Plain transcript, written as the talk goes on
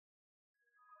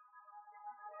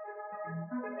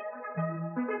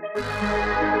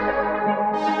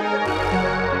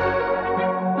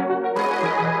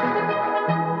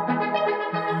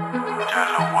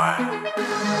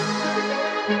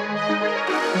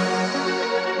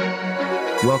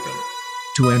Welcome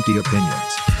to Empty Opinions.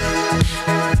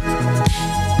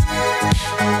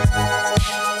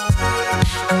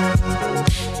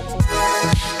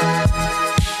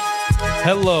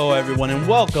 Hello, everyone, and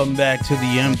welcome back to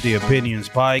the Empty Opinions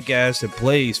podcast, a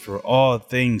place for all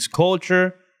things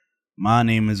culture. My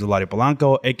name is Eladio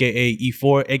Polanco, a.k.a.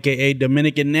 E4, a.k.a.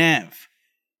 Dominican Nav.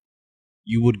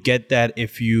 You would get that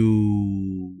if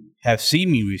you have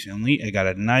seen me recently. I got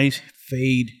a nice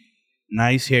fade,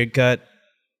 nice haircut.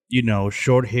 You know,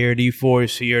 short-haired E4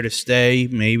 is here to stay,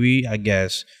 maybe, I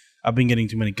guess. I've been getting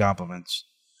too many compliments.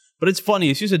 But it's funny,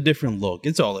 it's just a different look.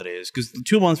 It's all it is. Because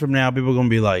 2 months from now, people are going to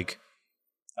be like,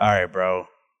 all right, bro,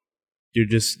 you're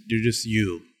just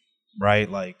you, right?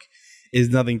 Like,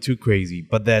 it's nothing too crazy.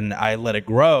 But then I let it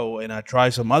grow and I try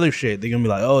some other shit. They're going to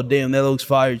be like, oh, damn, that looks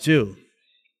fire too.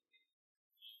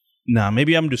 Nah,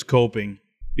 maybe I'm just coping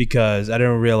because I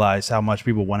didn't realize how much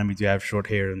people wanted me to have short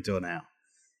hair until now.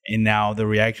 And now the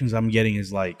reactions I'm getting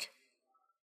is like,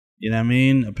 you know what I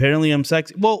mean? Apparently I'm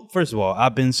sexy. Well, first of all,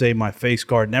 I've been saying my face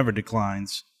card never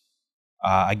declines.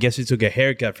 I guess it took a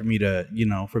haircut for me to, you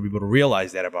know, for people to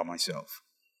realize that about myself.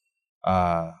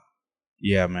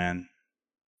 Yeah, man.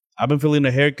 I've been feeling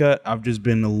a haircut. I've just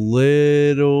been a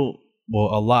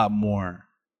lot more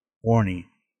horny.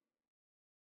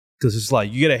 Because it's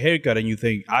like, you get a haircut and you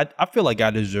think, I feel like I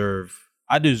deserve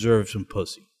some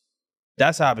pussy.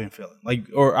 That's how I've been feeling. Like,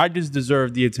 or I just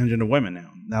deserve the attention of women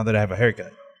now that I have a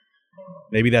haircut.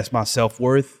 Maybe that's my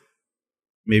self-worth.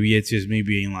 Maybe it's just me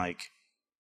being like,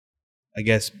 I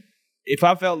guess if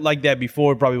I felt like that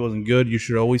before, it probably wasn't good. You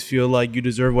should always feel like you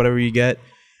deserve whatever you get.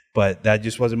 But that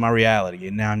just wasn't my reality.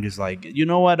 And now I'm just like, you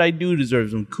know what? I do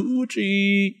deserve some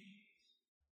coochie.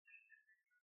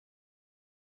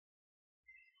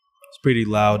 It's pretty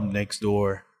loud next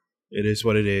door. It is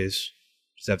what it is.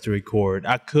 Just have to record.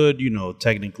 I could, you know,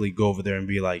 technically go over there and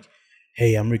be like,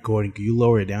 hey, I'm recording. Can you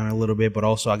lower it down a little bit? But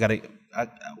also, I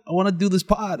want to do this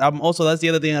pod. That's the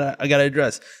other thing I got to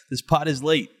address. This pod is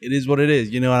late. It is what it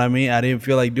is. You know what I mean? I didn't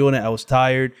feel like doing it. I was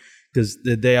tired because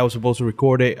the day I was supposed to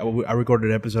record it, I recorded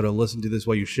an episode of Listen to This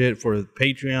While You Shit for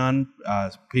Patreon,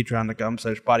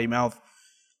 patreon.com/pottymouth.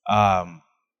 And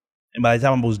by the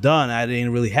time I was done, I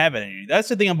didn't really have it anymore. That's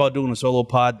the thing about doing a solo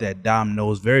pod that Dom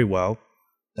knows very well.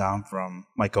 Dom from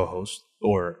my co-host,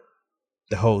 or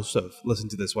the host of Listen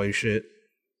to This While You Shit.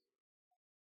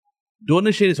 Doing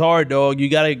this shit is hard, dog. You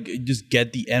gotta just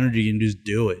get the energy and just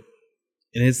do it.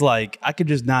 And it's like, I could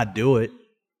just not do it.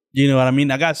 You know what I mean?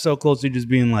 I got so close to just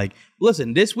being like,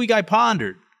 listen, this week I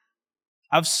pondered.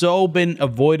 I've so been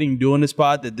avoiding doing this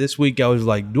pod that this week I was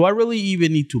like, do I really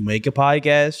even need to make a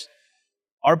podcast?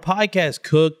 Are podcasts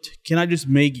cooked? Can I just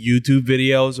make YouTube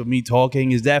videos of me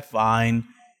talking? Is that fine?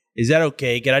 Is that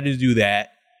okay? Can I just do that?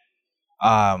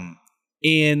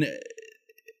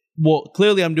 Well,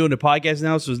 clearly I'm doing the podcast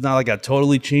now, so it's not like I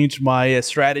totally changed my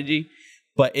strategy,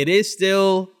 but it is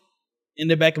still in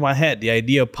the back of my head, the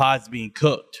idea of pods being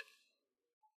cooked.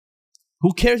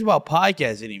 Who cares about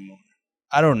podcasts anymore?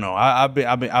 I don't know. I've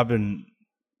been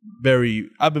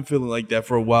feeling like that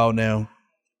for a while now.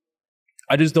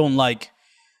 I just don't like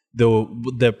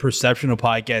the perception of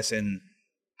podcasts and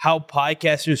how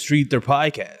podcasters treat their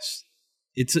podcasts.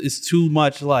 It's too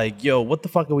much like, yo, what the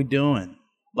fuck are we doing?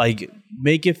 Like,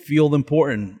 make it feel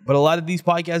important. But a lot of these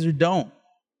podcasters don't.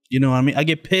 You know what I mean? I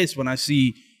get pissed when I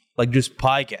see, like, just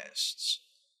podcasts.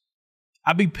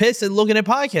 I be pissed at looking at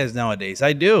podcasts nowadays.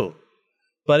 I do.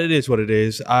 But it is what it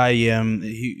is.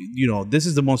 This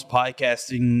is the most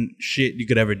podcasting shit you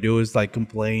could ever do, is, like,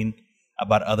 complain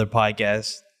about other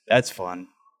podcasts. That's fun.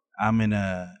 I'm in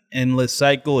a endless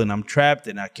cycle, and I'm trapped,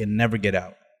 and I can never get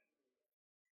out.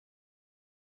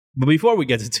 But before we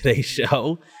get to today's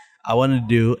show, I want to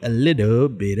do a little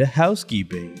bit of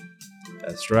housekeeping.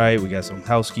 That's right, we got some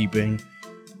housekeeping.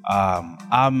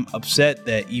 I'm upset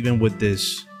that even with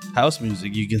this house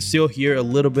music, you can still hear a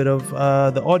little bit of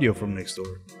the audio from next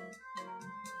door.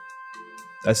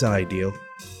 That's not ideal.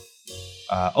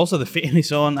 Also, the fan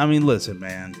is on. I mean, listen,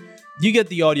 man. You get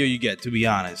the audio you get, to be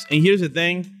honest. And here's the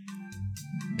thing.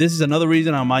 This is another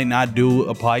reason I might not do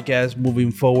a podcast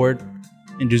moving forward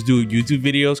and just do YouTube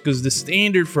videos, because the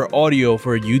standard for audio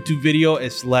for a YouTube video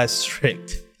is less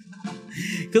strict.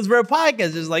 Because for a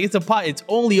podcast, it's like it's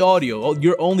only audio.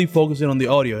 You're only focusing on the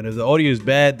audio, and if the audio is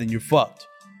bad, then you're fucked.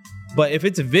 But if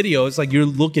it's a video, it's like you're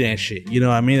looking at shit. You know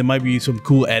what I mean? There might be some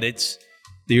cool edits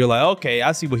that you're like, okay,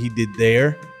 I see what he did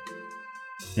there.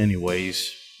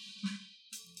 Anyways,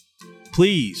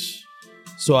 please,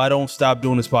 so I don't stop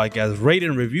doing this podcast, rate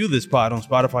and review this pod on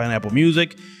Spotify and Apple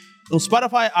Music. On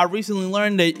Spotify, I recently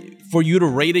learned that for you to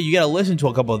rate it, you got to listen to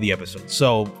a couple of the episodes.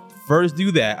 So first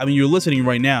do that. I mean, you're listening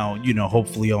right now,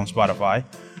 hopefully on Spotify.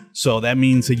 So that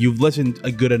means that you've listened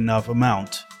a good enough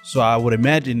amount. So I would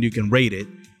imagine you can rate it.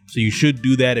 So you should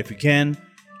do that if you can.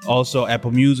 Also,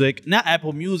 Apple Music. Not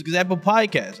Apple Music, it's Apple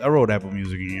Podcasts. I wrote Apple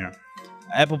Music in here.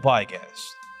 Apple Podcasts.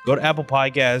 Go to Apple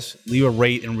Podcasts, leave a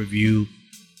rate and review.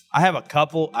 I have a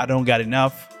couple. I don't got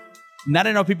enough. Not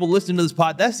enough people listen to this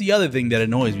pod. That's the other thing that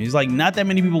annoys me. It's like not that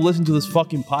many people listen to this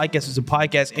fucking podcast. It's a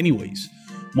podcast anyways.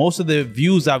 Most of the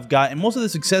views I've got and most of the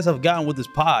success I've gotten with this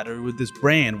pod or with this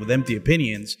brand, with Empty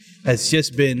Opinions, has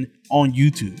just been on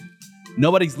YouTube.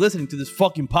 Nobody's listening to this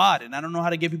fucking pod, and I don't know how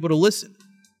to get people to listen.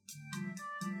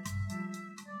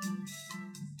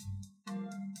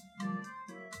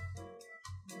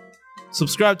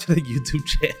 Subscribe to the YouTube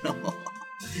channel.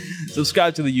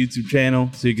 Subscribe to the YouTube channel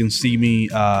so you can see me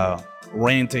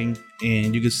ranting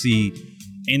and you can see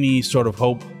any sort of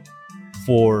hope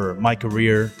for my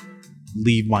career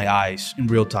leave my eyes in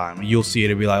real time. And you'll see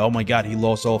it and be like, oh my God, he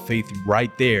lost all faith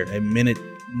right there at minute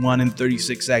 1 and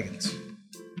 36 seconds.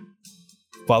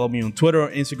 Follow me on Twitter,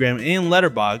 Instagram, and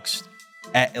Letterboxd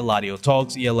at Eladio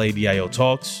Talks, ELADIO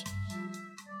Talks.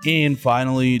 And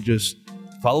finally, just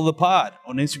follow the pod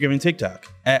on Instagram and TikTok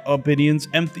at Opinions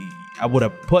Empty. I would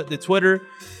have put the Twitter,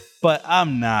 but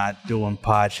I'm not doing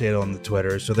pod shit on the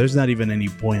Twitter, so there's not even any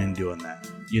point in doing that.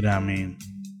 You know what I mean?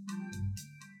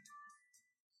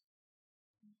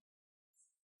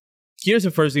 Here's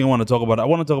the first thing I want to talk about. I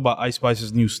want to talk about Ice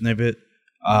Spice's new snippet.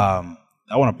 I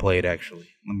want to play it actually.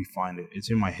 Let me find it.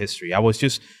 It's in my history. I was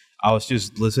just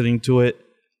listening to it.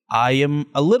 I am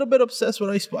a little bit obsessed with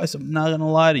Ice Spice. I'm not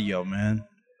gonna lie to y'all, man.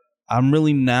 I'm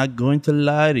really not going to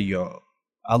lie to y'all.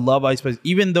 I love Ice Spice,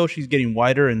 even though she's getting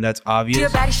whiter, and that's obvious. She a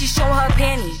baddie, she's showing her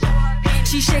panties.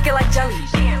 She shake it like jelly.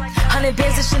 100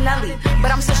 bands of Chanel,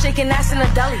 but I'm still shaking ass in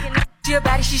a deli. She a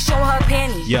baddie, she's showing her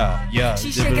panties. Yeah.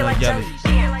 She shake it like jelly.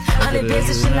 100 bands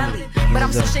of Chanel, but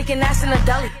I'm still shaking ass in a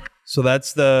deli. So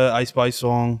that's the Ice Spice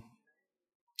song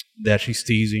that she's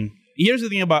teasing. Here's the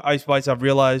thing about Ice Spice I've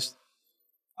realized.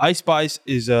 Ice Spice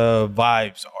is a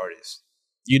vibes artist.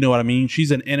 You know what I mean?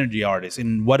 She's an energy artist.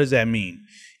 And what does that mean?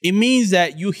 It means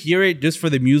that you hear it just for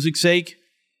the music's sake.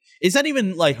 It's not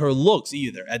even like her looks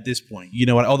either at this point. You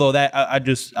know what? Although that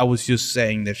I was just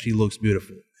saying that she looks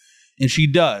beautiful. And she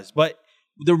does. But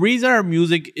the reason her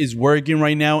music is working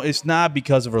right now is not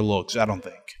because of her looks, I don't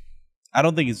think. I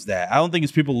don't think it's that. I don't think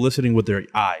it's people listening with their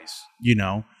eyes, you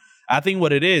know? I think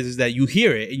what it is that you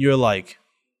hear it and you're like,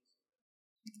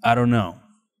 I don't know.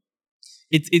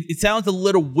 It sounds a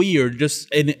little weird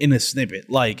just in a snippet.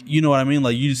 Like, you know what I mean?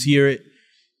 Like, you just hear it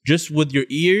just with your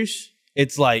ears.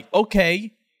 It's like,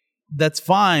 okay, that's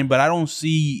fine, but I don't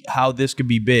see how this could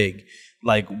be big.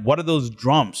 Like, what are those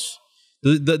drums?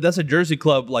 That's a Jersey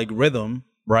Club, like, rhythm,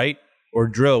 right? Or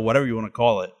drill, whatever you want to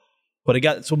call it. But it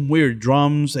got some weird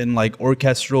drums and, like,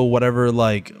 orchestral, whatever,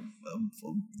 like,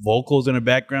 vocals in the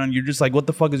background. You're just like, what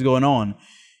the fuck is going on?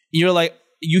 You're like,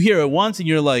 you hear it once and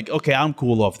you're like, okay, I'm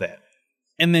cool off that.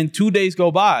 And then 2 days go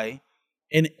by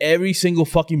and every single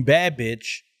fucking bad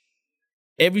bitch,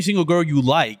 every single girl you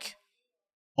like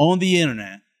on the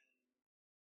internet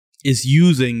is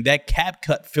using that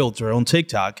CapCut filter on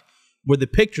TikTok where the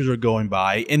pictures are going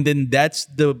by, and then that's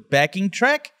the backing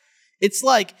track. It's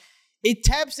like, it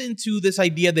taps into this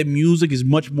idea that music is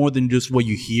much more than just what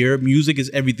you hear. Music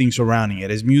is everything surrounding it.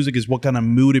 As music is what kind of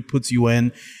mood it puts you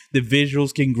in. The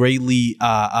visuals can greatly,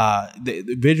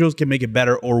 the visuals can make it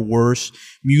better or worse.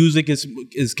 Music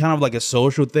is kind of like a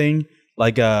social thing,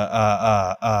 like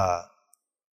a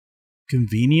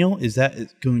convenial. Is that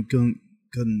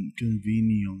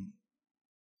convenial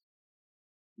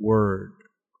word?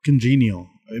 Congenial.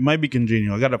 It might be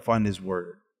congenial. I gotta find this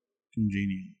word.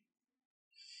 Congenial.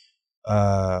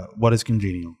 What is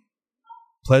congenial?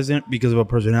 Pleasant because of a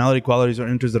personality, qualities, or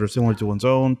interests that are similar to one's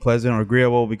own. Pleasant or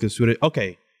agreeable because suited.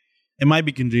 Okay, it might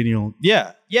be congenial.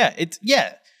 Yeah.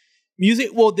 Music.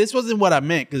 Well, this wasn't what I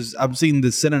meant because I'm seeing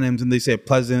the synonyms and they say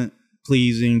pleasant,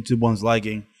 pleasing to one's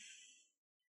liking.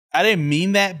 I didn't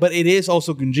mean that, but it is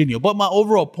also congenial. But my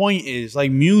overall point is,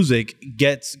 like, music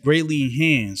gets greatly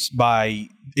enhanced by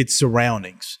its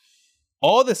surroundings.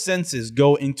 All the senses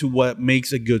go into what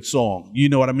makes a good song. You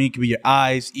know what I mean? It could be your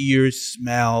eyes, ears,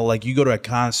 smell. Like, you go to a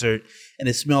concert and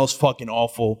it smells fucking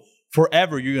awful.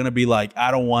 Forever, you're gonna be like, I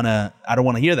don't wanna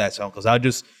hear that song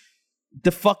because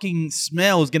the fucking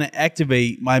smell is gonna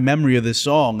activate my memory of this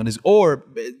song, or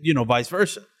vice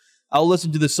versa. I'll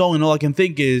listen to the song and all I can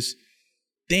think is,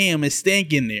 damn, it's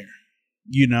stank in there.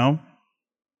 You know,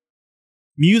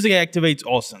 music activates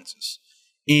all senses,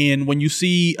 and when you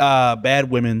see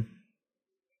bad women.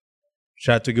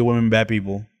 Shout out to good women, bad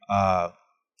people.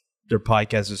 Their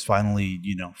podcast is finally,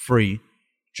 free.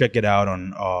 Check it out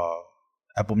on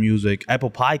Apple Music, Apple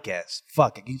Podcasts.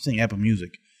 Fuck, I keep saying Apple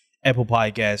Music. Apple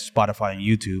Podcasts, Spotify, and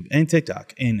YouTube, and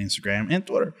TikTok, and Instagram, and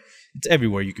Twitter. It's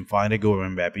everywhere you can find it. Go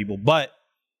remember bad people. But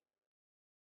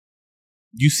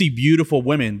you see beautiful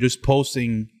women just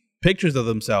posting pictures of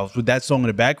themselves with that song in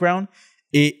the background.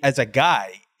 It, as a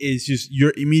guy, is just,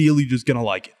 you're immediately just going to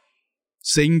like it.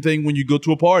 Same thing when you go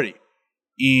to a party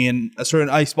and a certain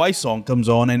Ice Spice song comes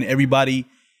on and every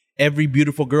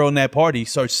beautiful girl in that party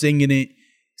starts singing it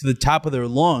to the top of their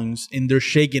lungs and they're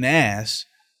shaking ass.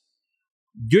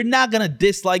 You're not going to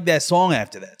dislike that song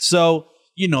after that. So,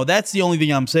 that's the only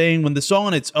thing I'm saying. When the song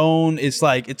on its own, it's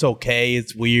like, it's okay.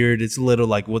 It's weird. It's a little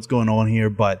like, what's going on here?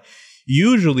 But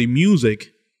usually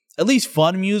music, at least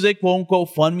fun music, quote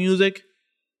unquote fun music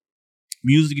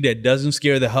that doesn't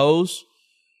scare the hoes,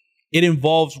 it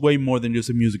involves way more than just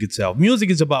the music itself. Music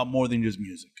is about more than just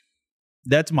music.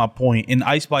 That's my point. And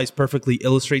Ice Spice perfectly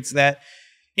illustrates that.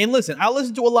 And listen, I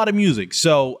listen to a lot of music,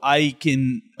 so I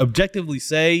can objectively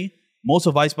say most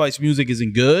of Ice Spice music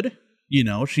isn't good.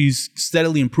 She's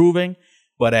steadily improving.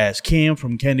 But as Cam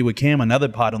from Candy with Cam, another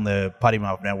pod on the Potty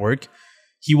Mouth Network,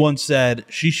 he once said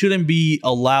she shouldn't be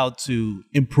allowed to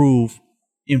improve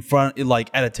in front, like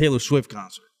at a Taylor Swift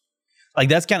concert. Like,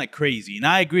 that's kind of crazy. And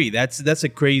I agree. That's a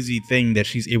crazy thing that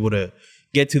she's able to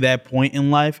get to that point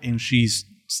in life and she's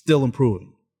still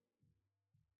improving.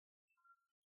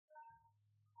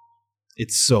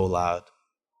 It's so loud.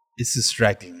 It's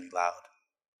distractingly loud.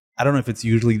 I don't know if it's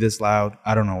usually this loud.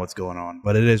 I don't know what's going on,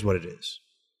 but it is what it is.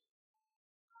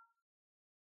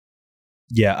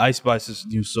 Yeah, Ice Spice's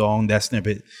new song, that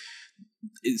snippet.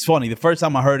 It's funny. The first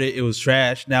time I heard it, it was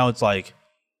trash. Now it's like,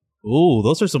 ooh,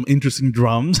 those are some interesting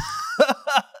drums.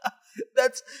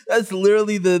 That's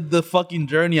literally the fucking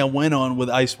journey I went on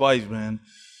with Ice Spice, man.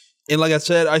 And like I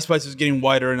said, Ice Spice is getting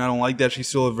whiter, and I don't like that. She's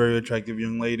still a very attractive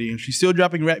young lady, and she's still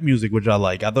dropping rap music, which I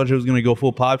like. I thought she was going to go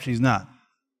full pop. She's not.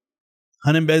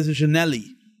 Honey Bez and Chanelli.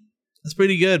 That's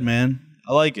pretty good, man.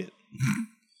 I like it.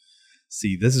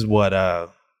 See, this is what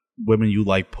women you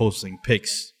like posting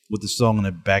pics with the song in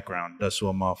the background does to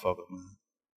a motherfucker, man.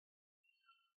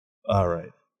 All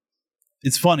right.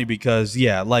 It's funny because,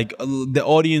 yeah, like the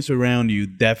audience around you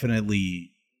definitely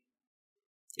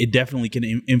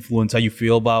can influence how you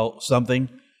feel about something.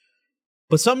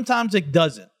 But sometimes it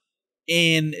doesn't.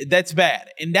 And that's bad.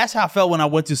 And that's how I felt when I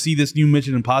went to see this new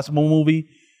Mission Impossible movie.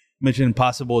 Mission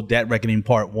Impossible Dead Reckoning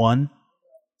Part 1.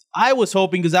 I was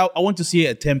hoping, because I went to see it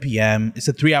at 10 p.m. It's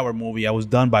a 3-hour movie. I was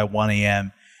done by 1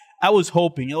 a.m. I was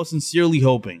sincerely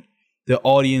hoping the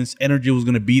audience energy was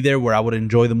going to be there where I would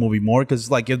enjoy the movie more.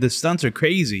 Because, like, if the stunts are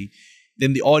crazy,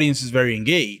 then the audience is very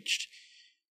engaged.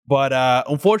 But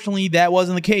unfortunately, that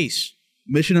wasn't the case.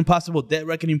 Mission Impossible Dead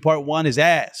Reckoning Part 1 is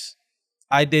ass.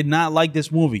 I did not like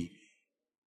this movie.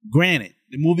 Granted,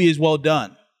 the movie is well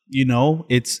done.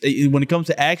 It's when it comes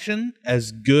to action,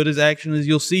 as good as action as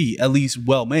you'll see, at least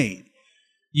well made.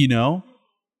 Haley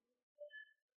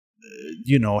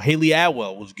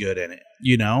Atwell was good in it.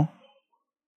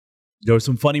 There were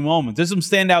some funny moments. There's some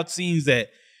standout scenes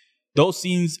those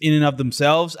scenes in and of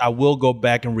themselves, I will go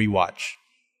back and rewatch.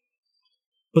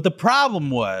 But the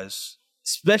problem was,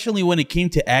 especially when it came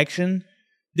to action,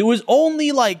 there was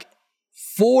only like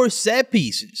 4 set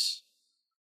pieces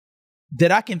that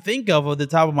I can think of at the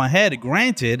top of my head.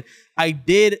 Granted, I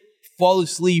did fall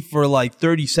asleep for like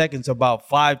 30 seconds about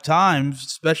 5 times,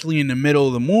 especially in the middle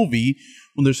of the movie,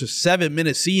 when there's a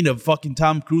 7-minute scene of fucking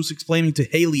Tom Cruise explaining to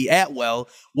Haley Atwell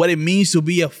what it means to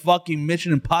be a fucking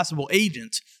Mission Impossible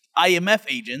agent, IMF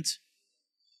agent.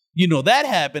 That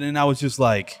happened, and I was just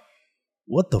like,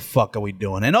 what the fuck are we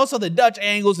doing? And also the Dutch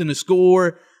angles in the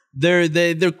score,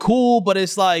 they're cool, but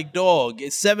it's like, dog,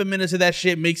 7 minutes of that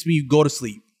shit makes me go to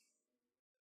sleep.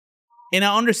 And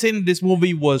I understand that this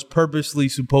movie was purposely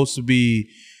supposed to be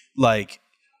like,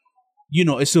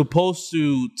 it's supposed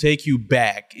to take you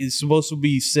back. It's supposed to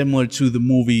be similar to the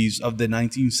movies of the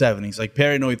 1970s, like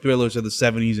paranoid thrillers of the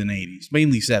 70s and 80s,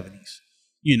 mainly 70s.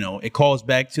 It calls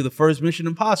back to the first Mission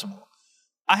Impossible.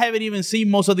 I haven't even seen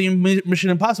most of the Mission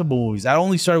Impossible movies. I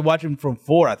only started watching from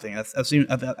 4, I think.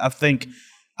 I think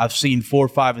I've seen 4,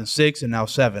 5, and 6, and now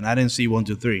 7. I didn't see 1,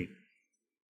 2, 3.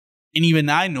 And even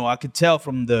I could tell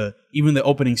from even the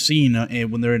opening scene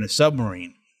when they're in a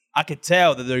submarine, I could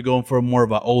tell that they're going for more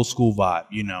of an old school vibe,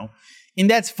 And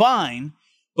that's fine,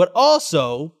 but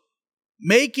also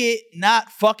make it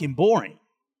not fucking boring.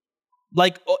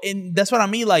 Like, and that's what I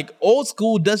mean. Like, old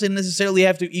school doesn't necessarily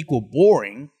have to equal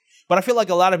boring, but I feel like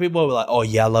a lot of people are like, oh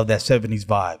yeah, I love that 70s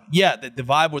vibe. Yeah, the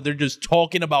vibe where they're just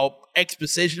talking about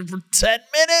exposition for 10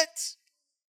 minutes.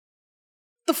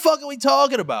 the fuck are we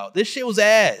talking about? This shit was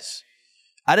ass.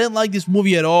 I didn't like this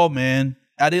movie at all, man.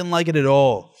 I didn't like it at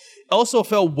all. It also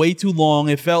felt way too long.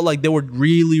 It felt like they were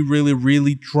really, really,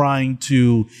 really trying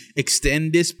to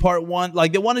extend this part one.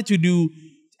 Like they wanted to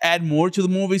add more to the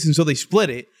movies, and so they split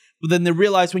it. But then they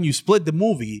realized when you split the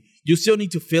movie, you still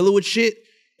need to fill it with shit,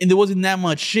 and there wasn't that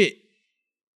much shit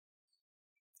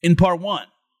in part one.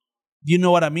 You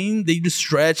know what I mean? They just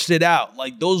stretched it out.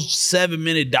 Like those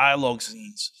 7-minute dialogue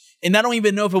scenes. And I don't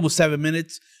even know if it was 7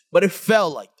 minutes, but it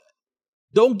felt like that.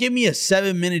 Don't give me a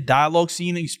 7-minute dialogue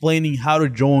scene explaining how to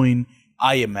join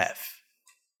IMF.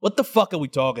 What the fuck are we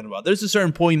talking about? There's a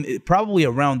certain point, probably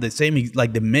around the same,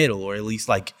 like the middle, or at least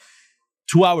like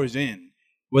 2 hours in,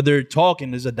 where they're talking.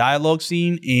 There's a dialogue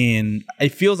scene, and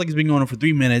it feels like it's been going on for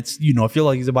 3 minutes. You know, I feel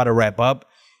like he's about to wrap up.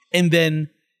 And then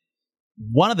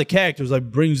one of the characters like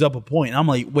brings up a point. I'm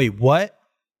like, wait, what?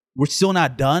 We're still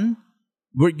not done?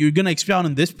 You're gonna expound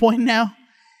on this point now?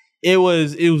 It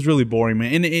was really boring,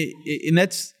 man. And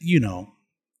that's, you know,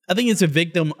 I think it's a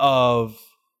victim of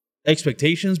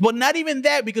expectations, but not even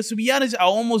that, because to be honest, I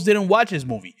almost didn't watch this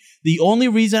movie. The only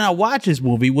reason I watched this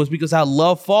movie was because I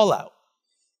love Fallout.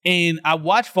 And I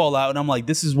watched Fallout and I'm like,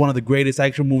 this is one of the greatest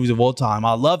action movies of all time.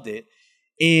 I loved it.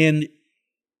 And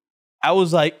I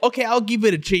was like, okay, I'll give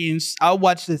it a chance. I'll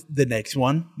watch the next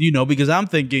one, you know, because I'm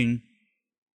thinking,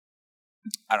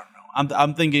 I don't know.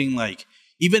 I'm thinking like,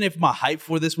 even if my hype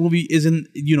for this movie isn't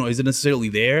necessarily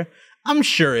there, I'm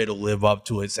sure it'll live up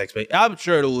to its expectations. I'm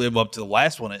sure it'll live up to the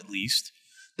last one at least.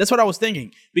 That's what I was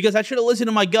thinking, because I should have listened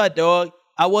to my gut, dog.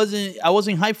 I wasn't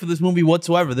hyped for this movie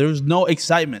whatsoever. There was no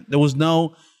excitement. There was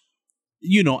no,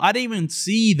 you know, I didn't even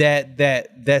see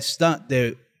that stunt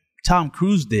that Tom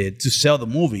Cruise did to sell the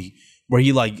movie, where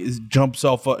he like jumps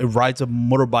off, rides a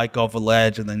motorbike off a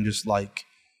ledge, and then just like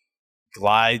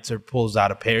glides or pulls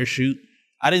out a parachute.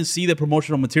 I didn't see the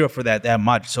promotional material for that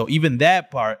much. So even that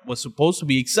part was supposed to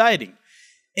be exciting.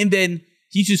 And then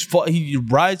he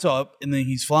rides up and then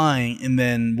he's flying. And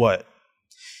then what?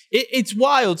 It's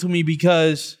wild to me,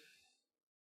 because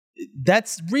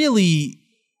that's really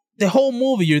the whole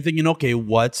movie. You're thinking, okay,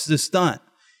 what's the stunt?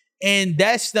 And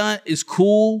that stunt is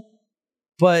cool,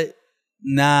 but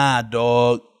nah,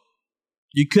 dog.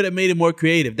 You could have made it more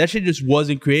creative. That shit just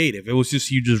wasn't creative. It was just,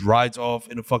 he just rides off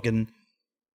in a fucking...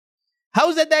 How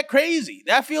is that crazy?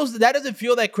 That doesn't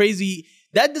feel that crazy.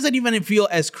 That doesn't even feel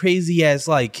as crazy as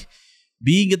like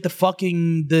being at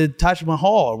the Taj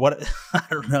Mahal or what. I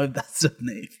don't know if that's the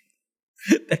name.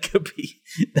 That could be.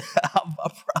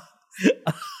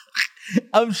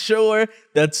 I'm sure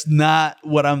that's not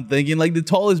what I'm thinking. Like the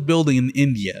tallest building in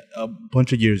India a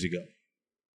bunch of years ago.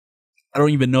 I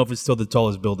don't even know if it's still the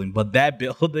tallest building, but that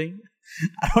building,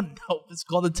 I don't know if it's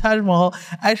called the Taj Mahal.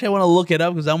 Actually, I want to look it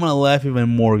up because I'm going to laugh even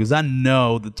more, because I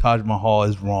know the Taj Mahal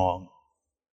is wrong.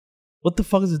 What the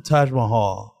fuck is the Taj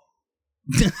Mahal?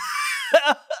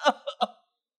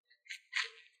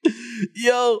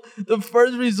 Yo, the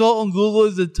first result on Google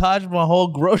is the Taj Mahal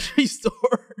grocery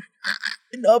store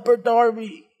in Upper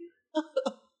Darby.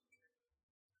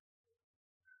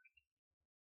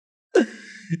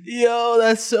 Yo,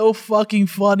 that's so fucking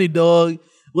funny, dog.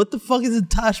 What the fuck is a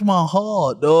Taj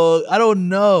Mahal, dog? I don't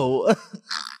know.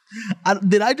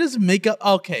 Did I just make up?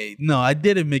 Okay, no, I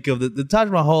didn't make up. The Taj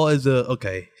Mahal is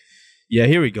okay. Yeah,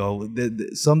 here we go.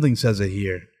 Something says it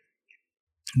here.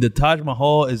 The Taj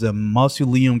Mahal is a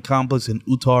mausoleum complex in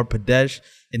Uttar Pradesh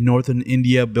in northern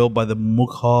India, built by the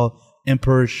Mughal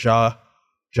Emperor Shah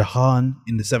Jahan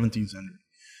in the 17th century.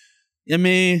 I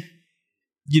mean,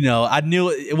 you know, I knew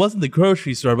it wasn't the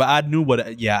grocery store, but I knew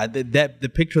what. Yeah,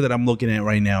 the picture that I'm looking at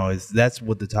right now that's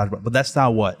what the Taj Mahal, but that's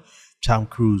not what Tom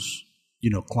Cruise,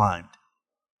 climbed.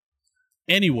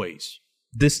 Anyways,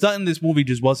 the stunt in this movie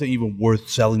just wasn't even worth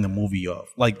selling the movie off.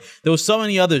 Like there was so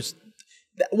many others.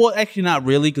 Well, actually, not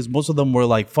really, because most of them were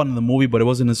like fun in the movie, but it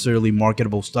wasn't necessarily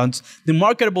marketable stunts. The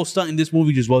marketable stunt in this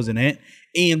movie just wasn't it.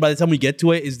 And by the time we get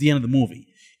to it, it's the end of the movie.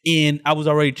 And I was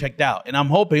already checked out. And I'm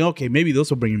hoping, okay, maybe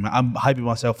this will bring me. I'm hyping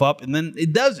myself up. And then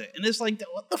it doesn't. And it's like,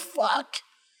 what the fuck?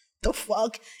 The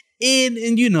fuck? And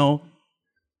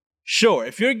sure,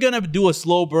 if you're going to do a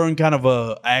slow burn kind of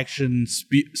a action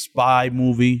spy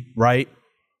movie, right?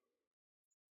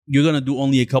 You're going to do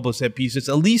only a couple of set pieces.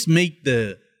 At least make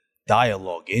the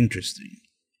dialogue interesting.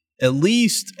 At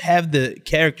least have the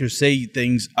characters say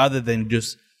things other than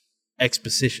just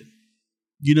exposition.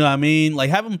 You know what I mean? Like,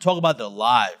 have them talk about their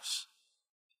lives.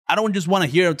 I don't just want to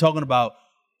hear them talking about,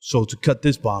 so to cut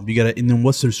this bomb, you gotta, and then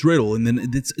what's this riddle? And then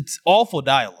it's awful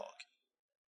dialogue.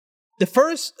 The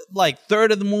first,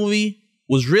 third of the movie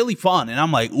was really fun. And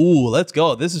I'm like, ooh, let's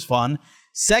go. This is fun.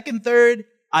 Second, third,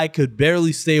 I could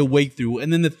barely stay awake through.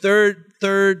 And then the third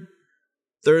third,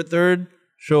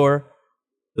 sure.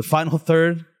 The final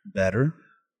third, better.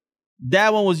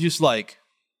 That one was just like,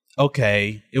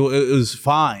 okay, it was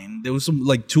fine. There was some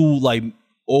like two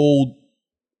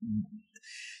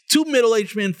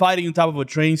middle-aged men fighting on top of a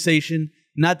train station.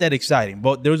 Not that exciting,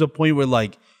 but there was a point where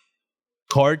like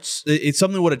carts. It's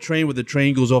something with a train where the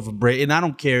train goes off a bridge, and I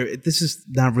don't care. This is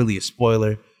not really a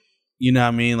spoiler. You know what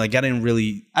I mean? Like I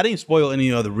didn't spoil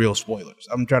any of the real spoilers.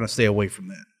 I'm trying to stay away from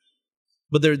that.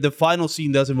 But the final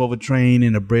scene does involve a train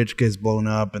and a bridge gets blown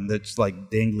up, and there's like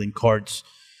dangling carts.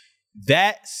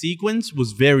 That sequence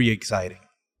was very exciting.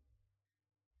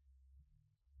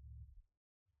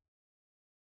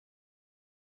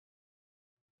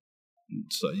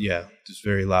 So yeah, just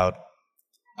very loud.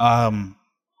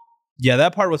 Yeah,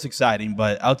 that part was exciting,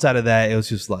 but outside of that, it was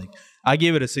just like I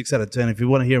gave it a 6 out of 10. If you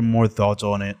want to hear more thoughts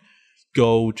on it,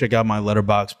 go check out my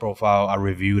Letterboxd profile. I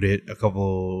reviewed it a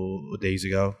couple of days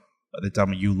ago. By the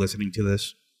time of you listening to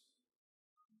this,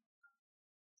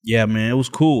 yeah, man, it was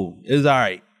cool. It was all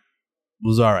right. It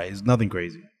was all right. It's nothing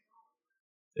crazy.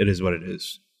 It is what it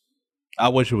is. I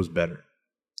wish it was better.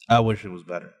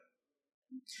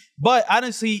 But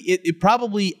honestly, it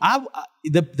probably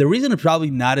the reason it's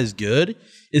probably not as good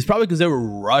is probably because they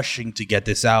were rushing to get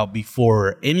this out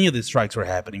before any of the strikes were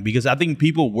happening. Because I think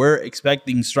people were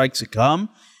expecting strikes to come,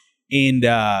 and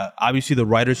obviously the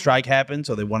writer's strike happened,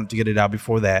 so they wanted to get it out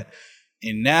before that.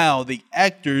 And now the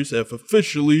actors have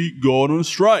officially gone on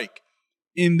strike,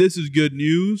 and this is good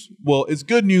news. Well, it's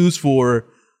good news for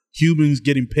humans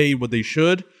getting paid what they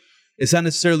should. It's not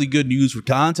necessarily good news for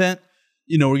content.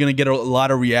 You know, we're going to get a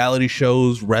lot of reality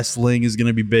shows. Wrestling is going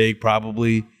to be big,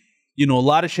 probably. You know, a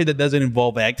lot of shit that doesn't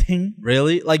involve acting,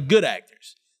 really. Like good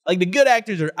actors. Like the good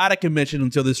actors are out of commission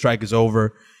until this strike is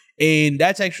over. And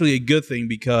that's actually a good thing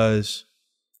because,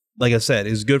 like I said,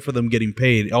 it's good for them getting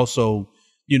paid. Also,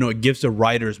 you know, it gives the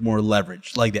writers more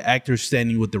leverage. Like the actors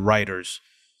standing with the writers.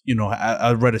 You know,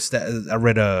 I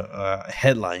read a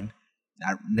headline,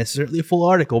 not necessarily a full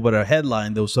article, but a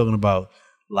headline that was talking about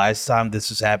last time this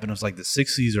has happened, it was like the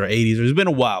 60s or 80s. It's been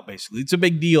a while, basically. It's a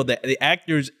big deal that the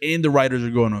actors and the writers are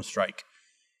going on strike.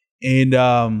 And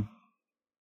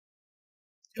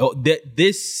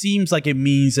this seems like it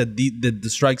means that the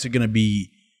strikes are going to be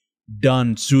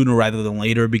done sooner rather than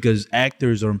later because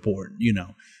actors are important, you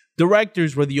know.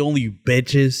 Directors were the only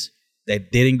bitches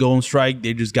that didn't go on strike.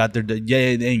 They just got they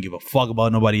didn't give a fuck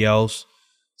about nobody else.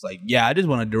 It's like, yeah, I just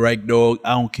want to direct, dog.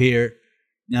 I don't care.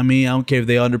 I mean, I don't care if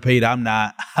they're underpaid. I'm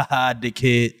not. Haha,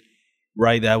 dickhead.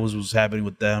 Right? That was what's happening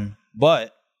with them.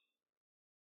 But,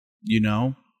 you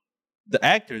know, the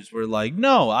actors were like,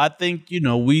 no, I think, you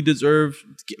know, we deserve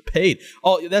to get paid.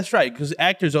 Oh, that's right. Because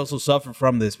actors also suffer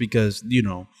from this because, you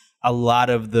know, a lot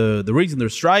of the reason they're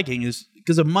striking is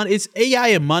because of money. It's AI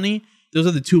and money. Those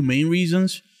are the two main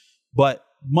reasons. But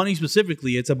money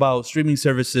specifically, it's about streaming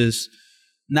services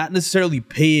not necessarily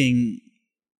paying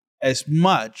as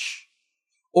much.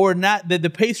 Or not that the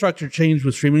pay structure changed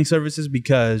with streaming services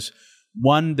because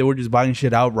one, they were just buying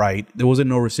shit outright. There wasn't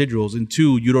no residuals. And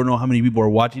two, you don't know how many people are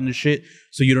watching the shit.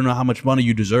 So you don't know how much money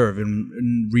you deserve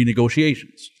in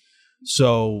renegotiations.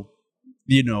 So,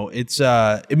 you know,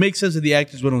 it makes sense that the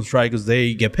actors went on strike because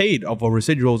they get paid off of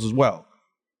residuals as well.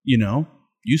 You know,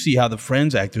 you see how the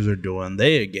Friends actors are doing.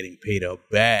 They are getting paid a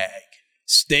bag.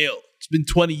 Still, it's been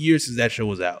 20 years since that show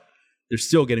was out. They're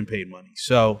still getting paid money.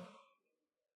 So,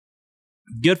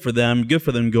 good for them. Good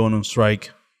for them going on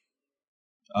strike.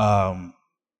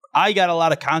 I got a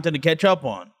lot of content to catch up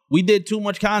on. We did too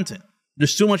much content.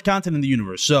 There's too much content in the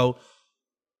universe. So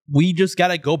we just got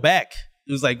to go back.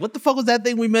 It was like, what the fuck was that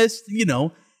thing we missed? You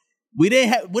know, we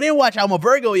didn't watch Alma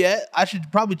Virgo yet. I should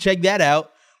probably check that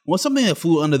out. What's something that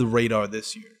flew under the radar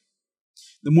this year?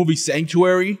 The movie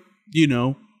Sanctuary. You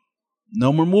know,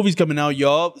 no more movies coming out,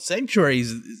 y'all. Sanctuary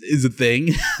is a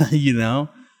thing, you know.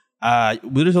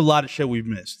 There's a lot of shit we've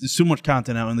missed. There's too much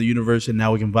content out in the universe, and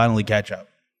now we can finally catch up.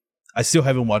 I still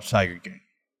haven't watched Tiger King,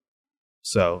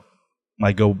 so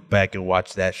might go back and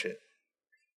watch that shit.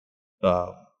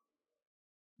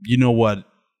 You know what?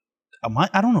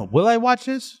 I don't know. Will I watch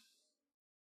this?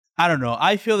 I don't know.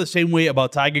 I feel the same way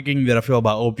about Tiger King that I feel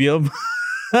about Opium.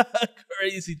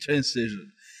 Crazy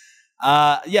transition.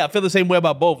 Yeah, I feel the same way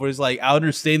about both. Where it's like I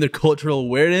understand their cultural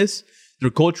awareness, their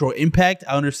cultural impact.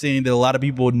 I understand that a lot of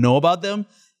people know about them.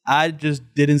 I just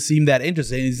didn't seem that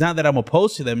interesting. It's not that I'm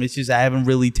opposed to them. It's just I haven't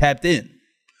really tapped in.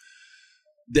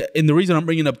 And the reason I'm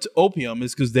bringing up Opium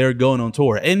is because they're going on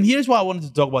tour. And here's why I wanted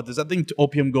to talk about this. I think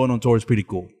Opium going on tour is pretty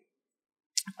cool.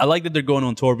 I like that they're going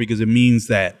on tour because it means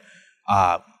that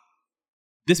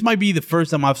this might be the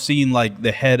first time I've seen like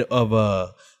the head of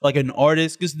an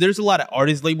artist, because there's a lot of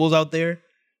artist labels out there.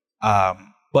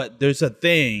 But there's a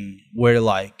thing where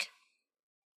like,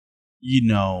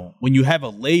 when you have a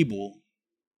label,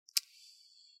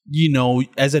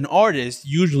 as an artist,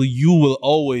 usually you will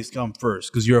always come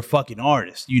first because you're a fucking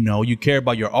artist. You care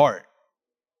about your art.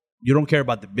 You don't care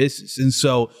about the business. And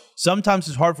so sometimes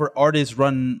it's hard for artists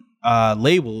run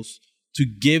labels to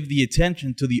give the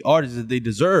attention to the artists that they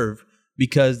deserve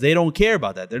because they don't care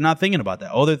about that. They're not thinking about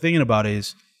that. All they're thinking about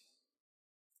is,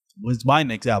 when's my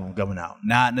next album coming out?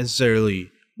 Not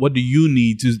necessarily, what do you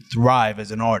need to thrive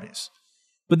as an artist?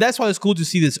 But that's why it's cool to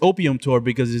see this Opium tour,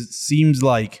 because it seems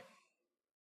like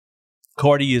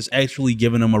Cardi is actually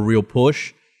giving them a real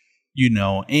push,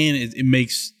 and it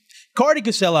makes Cardi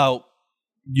could sell out,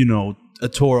 a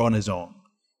tour on his own.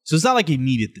 So it's not like he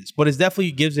needed this, but it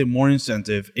definitely gives him more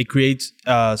incentive. It creates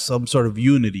some sort of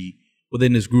unity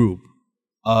within this group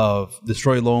of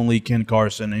Destroy Lonely, Ken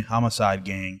Carson, and Homicide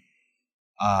Gang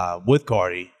with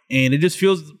Cardi. And it just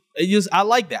feels, I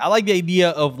like that. I like the idea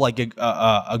of like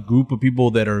a group of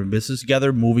people that are in business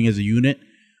together, moving as a unit.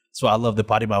 So I love the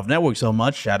Potty Mouth Network so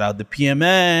much. Shout out to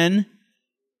PMN.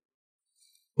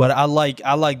 But I like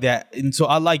that. And so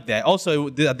I like that. Also,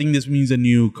 I think this means a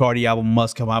new Cardi album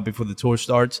must come out before the tour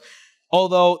starts.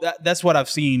 Although that's what I've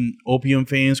seen Opium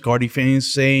fans, Cardi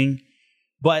fans saying.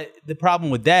 But the problem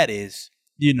with that is,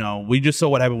 we just saw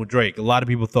what happened with Drake. A lot of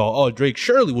people thought, oh, Drake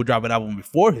surely will drop an album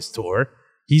before his tour.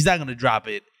 He's not going to drop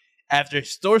it after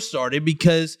his tour started,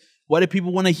 because what if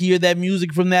people want to hear that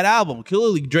music from that album?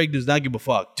 Clearly, Drake does not give a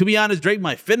fuck. To be honest, Drake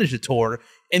might finish the tour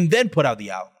and then put out the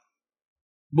album.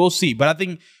 We'll see. But I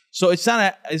think, so it's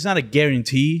not a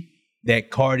guarantee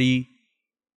that Cardi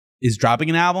is dropping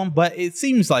an album, but it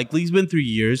seems likely. It's been 3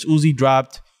 years. Uzi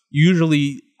dropped.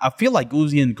 Usually, I feel like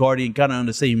Uzi and Cardi are kind of on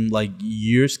the same like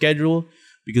year schedule,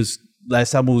 because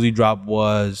last time Uzi dropped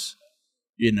was,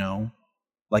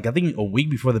 like I think a week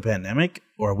before the pandemic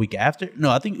or a week after.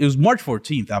 No, I think it was March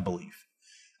 14th, I believe.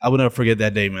 I will never forget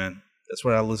that day, man. That's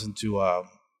when I listened to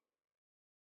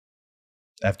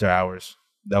After Hours.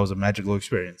 That was a magical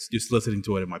experience. Just listening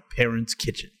to it in my parents'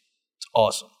 kitchen. It's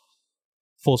awesome.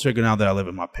 Full circle now that I live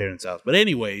in my parents' house. But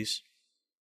anyways,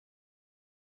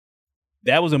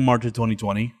 that was in March of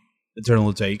 2020.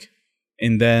 Eternal Take.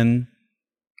 And then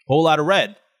Whole Lotta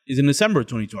Red is in December of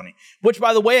 2020. Which,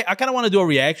 by the way, I kind of want to do a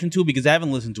reaction to, because I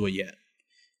haven't listened to it yet.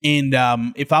 And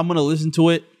if I'm going to listen to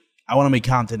it, I want to make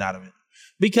content out of it.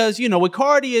 Because, with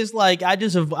Cardi is like, I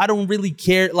don't really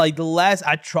care. Like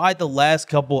I tried the last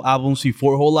couple albums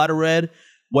before Whole Lotta Red.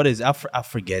 What is, I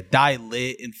forget, Die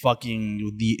Lit and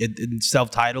fucking and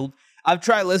Self-Titled. I've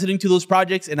tried listening to those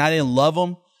projects and I didn't love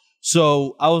them.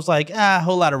 So I was like,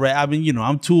 Whole Lotta Red. I mean,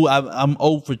 I'm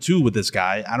 0 for 2 with this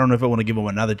guy. I don't know if I want to give him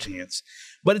another chance.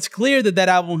 But it's clear that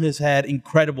album has had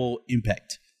incredible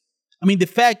impact. I mean, the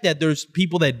fact that there's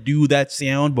people that do that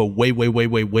sound, but way, way, way,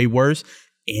 way, way worse,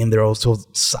 and they're also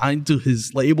signed to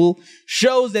his label,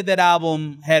 shows that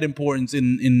album had importance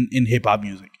in hip-hop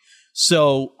music.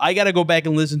 So I got to go back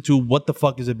and listen to what the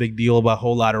fuck is a big deal about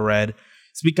Whole Lotta Red.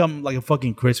 It's become like a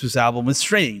fucking Christmas album. It's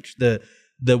strange, the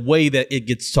way that it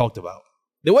gets talked about.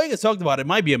 The way it gets talked about, it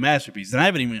might be a masterpiece, and I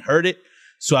haven't even heard it,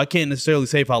 so I can't necessarily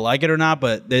say if I like it or not,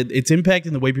 but it's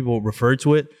impacting the way people refer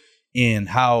to it and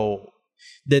how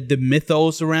the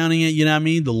mythos surrounding it, you know what I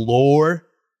mean? The lore.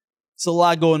 It's a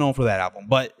lot going on for that album.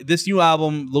 But this new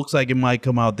album looks like it might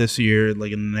come out this year,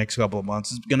 like in the next couple of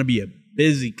months. It's going to be a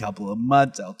busy couple of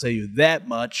months, I'll tell you that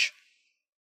much.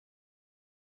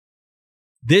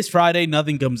 This Friday,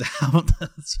 nothing comes out,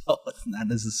 so it's not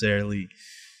necessarily,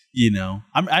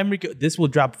 this will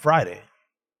drop Friday.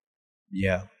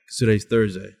 Yeah, because today's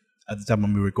Thursday at the time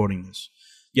I'm recording this.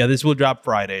 Yeah, this will drop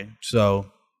Friday,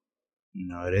 so,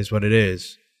 it is what it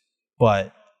is.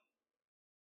 But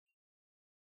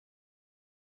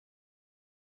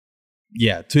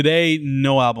yeah, today,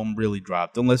 no album really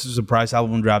dropped. Unless a surprise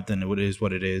album dropped, then it is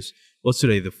what it is. What's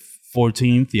today, the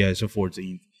 14th? Yeah, it's the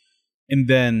 14th. And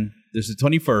then there's the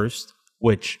 21st,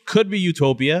 which could be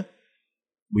Utopia.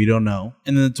 We don't know.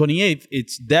 And then the 28th,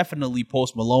 it's definitely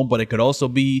Post Malone, but it could also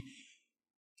be,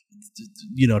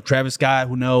 Travis Scott,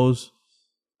 who knows.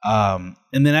 And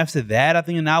then after that, I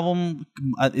think an album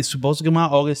is supposed to come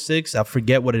out August 6th. I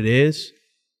forget what it is.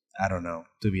 I don't know,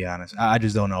 to be honest. I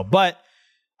just don't know. But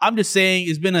I'm just saying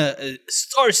it's been a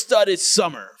star-studded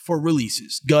summer for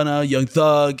releases. Gunna, Young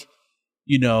Thug,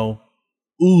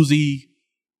 Uzi,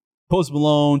 Post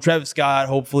Malone, Travis Scott,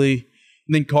 hopefully.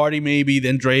 And then Cardi maybe,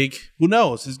 then Drake. Who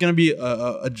knows? It's going to be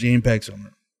a jam-packed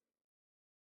summer.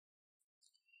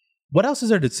 What else is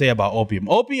there to say about Opium?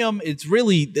 Opium, it's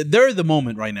really, they're the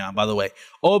moment right now, by the way.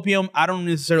 Opium, I don't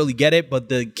necessarily get it, but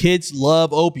the kids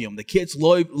love Opium. The kids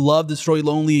love Destroy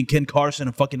Lonely and Ken Carson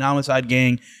and fucking Homicide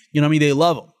Gang. You know what I mean? They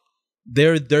love them.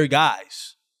 They're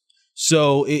guys.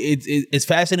 So it's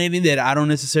fascinating that I don't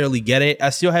necessarily get it. I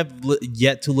still have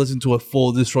yet to listen to a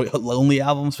full Destroy Lonely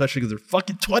album, especially because they're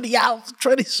fucking 20 albums,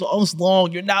 20 songs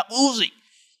long. You're not Uzi.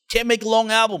 Can't make a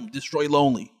long album, Destroy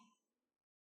Lonely.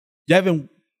 You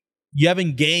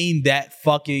haven't gained that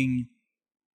fucking,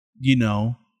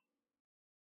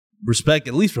 respect,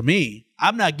 at least for me.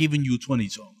 I'm not giving you 20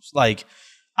 songs. Like,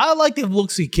 I like the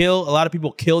Looksy Kill. A lot of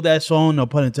people killed that song, no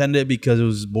pun intended, because it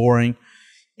was boring.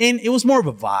 And it was more of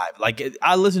a vibe. Like,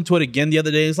 I listened to it again the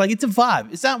other day. It's like, it's a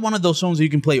vibe. It's not one of those songs that you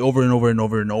can play over and over and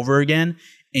over and over again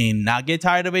and not get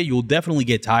tired of it. You'll definitely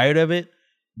get tired of it.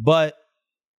 But,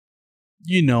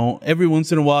 every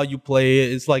once in a while you play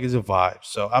it. It's like it's a vibe.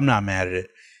 So I'm not mad at it.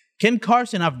 Ken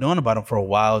Carson, I've known about him for a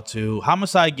while too.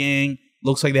 Homicide Gang,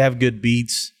 looks like they have good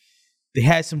beats. They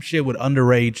had some shit with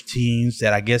underage teens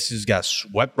that I guess just got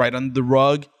swept right under the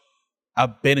rug.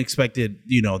 I've been expected,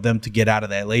 them to get out of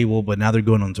that label, but now they're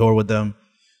going on tour with them.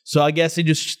 So I guess they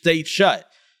just stayed shut.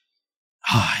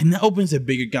 And that opens a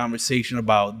bigger conversation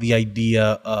about the idea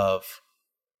of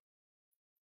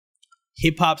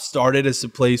hip-hop started as a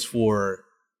place for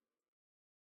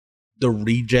the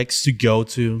rejects to go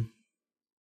to.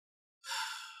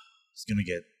 It's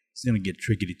gonna get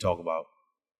tricky to talk about.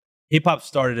 Hip hop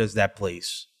started as that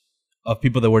place of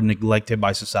people that were neglected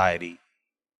by society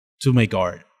to make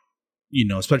art,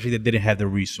 especially that didn't have the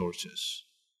resources.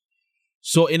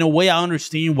 So in a way, I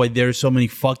understand why there's so many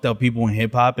fucked up people in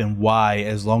hip hop and why,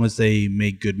 as long as they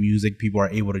make good music, people are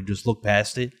able to just look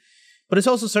past it. But it's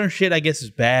also certain shit I guess is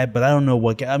bad, but I don't know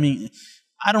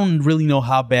I don't really know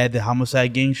how bad the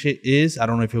Homicide Gang shit is. I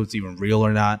don't know if it was even real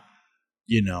or not.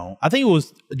 I think it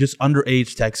was just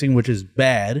underage texting, which is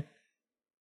bad.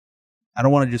 I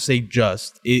don't want to just say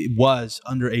it was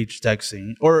underage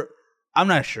texting, or I'm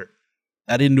not sure.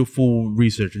 I didn't do full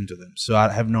research into them, so I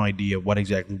have no idea what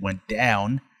exactly went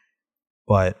down.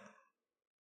 But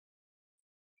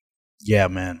yeah,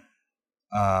 man,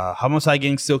 Homicide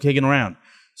Gang's still kicking around,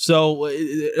 so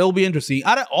it'll be interesting.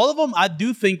 Out of all of them, I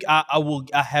do think I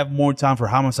have more time for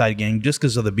Homicide Gang just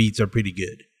because of the beats are pretty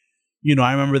good.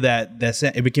 I remember that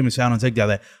it became a sound on TikTok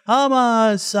that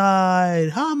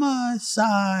homicide,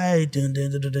 dun,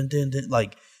 dun, dun, dun, dun, dun.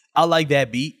 Like, I like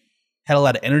that beat. Had a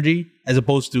lot of energy as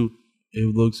opposed to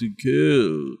it looks so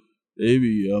cool.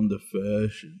 Baby, I'm the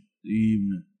fashion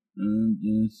demon.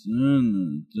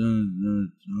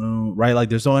 Right? Like,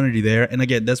 there's no energy there. And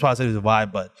again, that's why I said it's a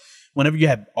vibe. But whenever you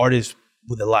have artists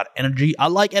with a lot of energy, I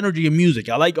like energy in music.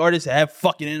 I like artists that have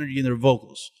fucking energy in their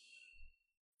vocals.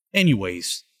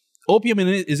 Anyways. Opium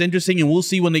is interesting, and we'll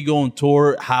see when they go on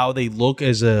tour how they look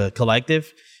as a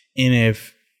collective, and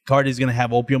if Cardi's gonna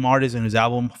have Opium artists in his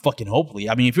album. Fucking hopefully.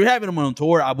 I mean, if you're having them on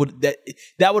tour,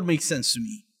 that would make sense to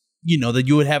me. That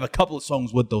you would have a couple of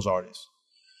songs with those artists.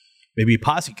 Maybe a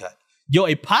posse cut.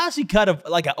 A posse cut of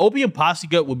like an Opium posse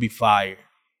cut would be fire.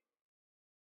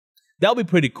 That would be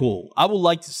pretty cool. I would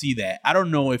like to see that. I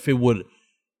don't know if it would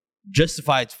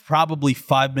justify its probably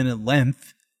 5-minute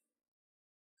length.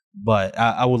 But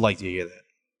I would like to hear that.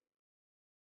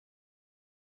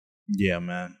 Yeah,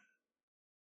 man.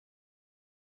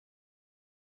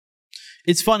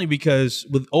 It's funny because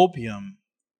with Opium,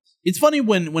 it's funny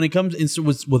when it comes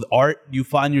with art, you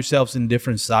find yourselves in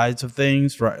different sides of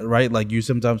things, right? Like you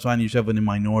sometimes find yourself in the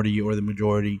minority or the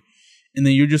majority, and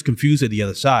then you're just confused at the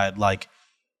other side. Like,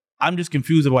 I'm just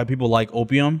confused at why people like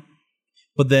Opium,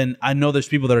 but then I know there's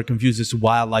people that are confused as to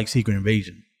why I like Secret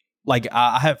Invasion. Like,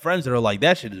 I have friends that are like,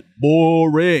 that shit is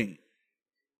boring.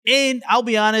 And I'll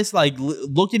be honest, like,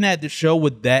 looking at the show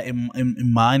with that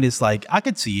in mind, it's like, I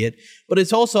could see it. But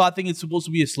it's also, I think it's supposed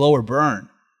to be a slower burn.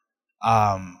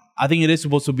 I think it is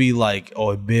supposed to be like, oh,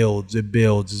 it builds,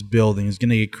 it's building. It's going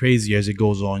to get crazier as it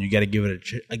goes on. You got to give it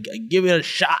a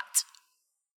shot.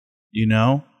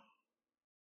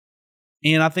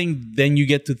 And I think then you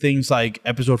get to things like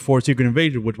episode 4, Secret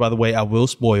Invasion, which, by the way, I will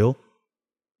spoil.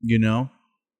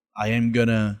 I am going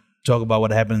to talk about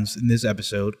what happens in this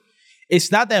episode.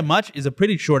 It's not that much. It's a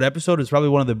pretty short episode. It's probably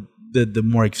one of the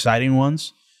more exciting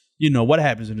ones. What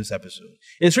happens in this episode?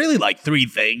 It's really like 3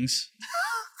 things.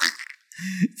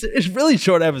 It's really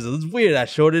short episodes. It's weird how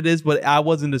short it is, but I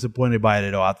wasn't disappointed by it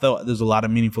at all. I thought there's a lot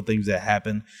of meaningful things that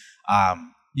happen.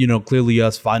 Clearly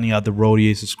us finding out the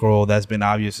Rhodey is a Skrull, that's been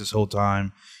obvious this whole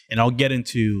time. And I'll get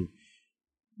into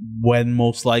when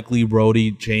most likely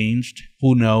Rhodey changed.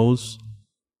 Who knows?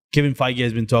 Kevin Feige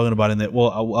has been talking about it.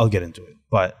 Well, I'll get into it.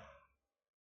 But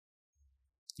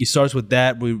It starts with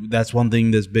that. That's one thing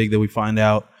that's big that we find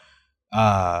out.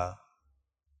 I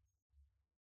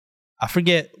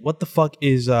forget what the fuck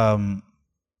is the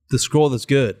Skrull that's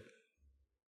good,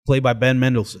 played by Ben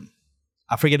Mendelsohn.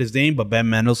 I forget his name, but Ben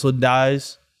Mendelsohn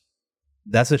dies.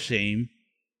 That's a shame.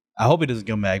 I hope he doesn't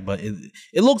come back, but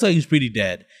it looks like he's pretty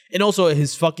dead. And also,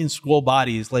 his fucking Skrull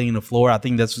body is laying on the floor. I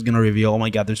think that's what's going to reveal, oh my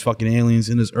God, there's fucking aliens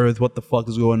in this Earth. What the fuck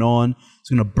is going on?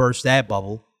 It's going to burst that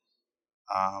bubble.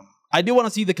 I do want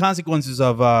to see the consequences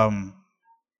of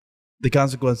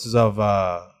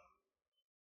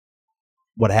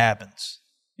what happens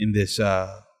in this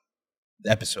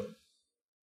episode.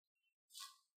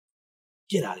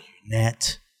 Get out of here,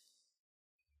 Nat.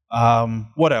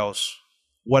 What else?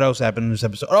 What else happened in this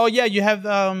episode? Oh yeah, you have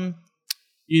that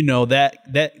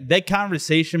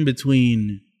conversation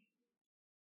between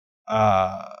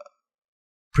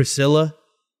Priscilla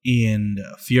and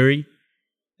Fury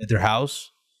at their house.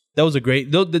 That was a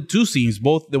great. The two scenes,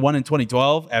 both the one in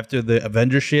 2012 after the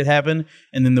Avengers shit happened,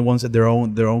 and then the ones at their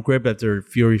own crib after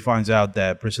Fury finds out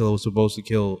that Priscilla was supposed to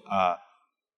kill,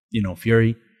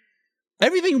 Fury.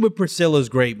 Everything with Priscilla is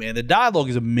great, man. The dialogue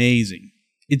is amazing.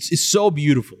 It's so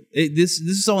beautiful. This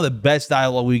is some of the best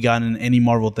dialogue we've gotten in any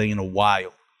Marvel thing in a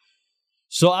while.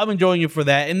 So I'm enjoying it for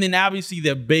that. And then obviously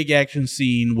the big action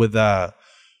scene with that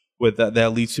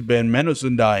leads to Ben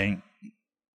Mendelsohn dying.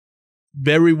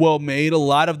 Very well made. A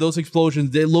lot of those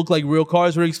explosions, they look like real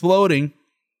cars were exploding.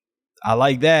 I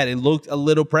like that. It looked a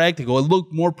little practical. It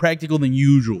looked more practical than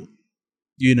usual.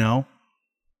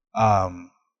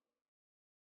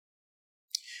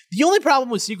 The only problem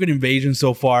with Secret Invasion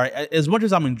so far, as much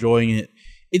as I'm enjoying it,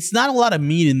 it's not a lot of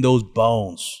meat in those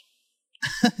bones.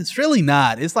 It's really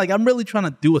not. It's like I'm really trying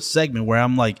to do a segment where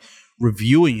I'm like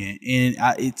reviewing it, and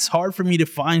it's hard for me to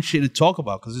find shit to talk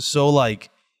about because it's so like,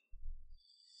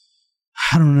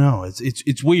 I don't know.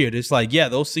 It's weird. It's like, yeah,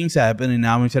 those things happen, and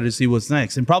now I'm excited to see what's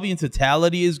next. And probably in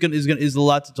totality is a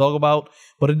lot to talk about,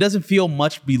 but it doesn't feel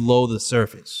much below the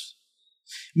surface.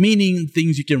 Meaning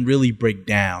things you can really break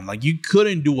down. Like you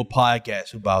couldn't do a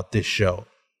podcast about this show.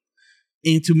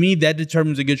 And to me, that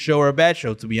determines a good show or a bad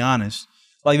show, to be honest.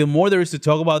 Like the more there is to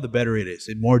talk about, the better it is.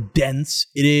 The more dense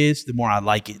it is, the more I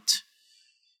like it.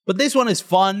 But this one is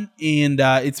fun, and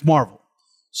it's Marvel.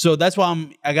 So that's why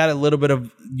I got a little bit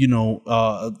of,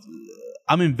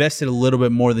 I'm invested a little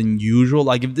bit more than usual.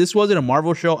 Like if this wasn't a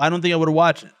Marvel show, I don't think I would have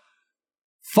watched it.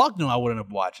 Fuck no, I wouldn't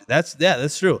have watched it.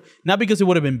 That's true. Not because it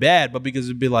would have been bad, but because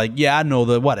it'd be like, yeah, I know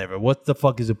that, whatever. What the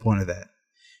fuck is the point of that?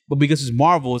 But because it's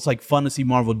Marvel, it's like fun to see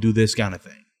Marvel do this kind of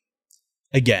thing.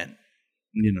 Again,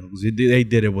 because they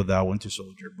did it with Winter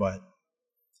Soldier. But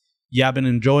yeah, I've been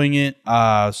enjoying it.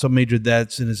 Some major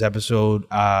deaths in this episode.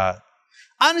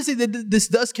 Honestly, this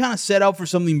does kind of set out for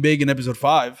something big in episode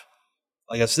 5.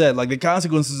 Like I said, like the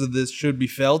consequences of this should be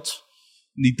felt.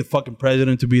 Need the fucking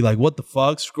president to be like, what the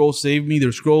fuck? Skrull saved me.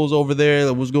 There's Skrulls over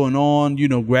there. What's going on?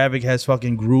 Gravik has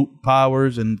fucking Groot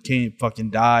powers and can't fucking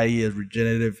die. He has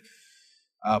regenerative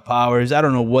powers. I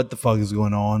don't know what the fuck is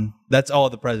going on. That's all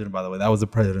the president, by the way. That was the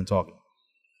president talking.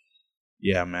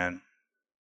 Yeah, man.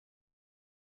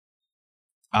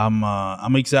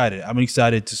 I'm excited. I'm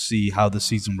excited to see how the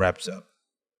season wraps up.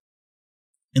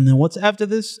 And then what's after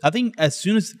this? I think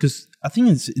because I think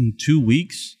it's in 2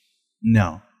 weeks.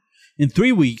 No. In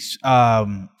 3 weeks,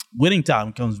 Winning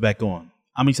Time comes back on.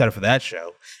 I'm excited for that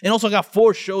show. And also, I got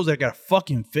 4 shows that I got to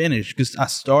fucking finish because I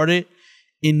started,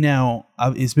 and now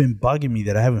it's been bugging me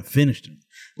that I haven't finished them.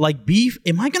 Like Beef,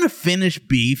 am I going to finish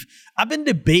Beef? I've been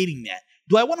debating that.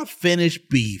 Do I want to finish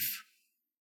Beef?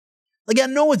 Like, I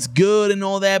know it's good and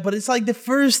all that, but it's like the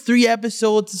first 3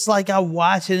 episodes, it's like I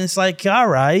watch it and it's like, all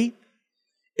right.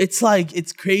 It's like,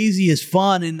 it's crazy, it's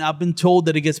fun, and I've been told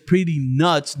that it gets pretty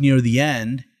nuts near the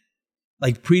end.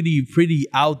 Like pretty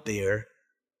out there.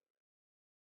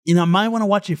 I might want to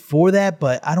watch it for that,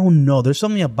 but I don't know. There's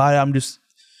something about it. I'm just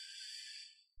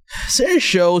certain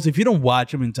shows, if you don't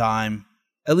watch them in time,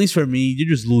 at least for me, you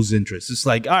just lose interest. It's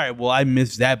like, all right, well, I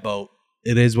missed that boat.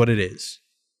 It is what it is.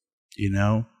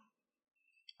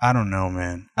 I don't know,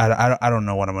 man. I don't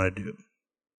know what I'm gonna do.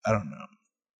 I don't know.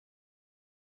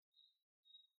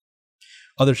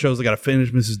 Other shows I gotta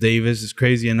finish. Mrs. Davis is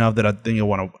crazy enough that I think I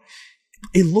want to.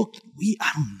 It looked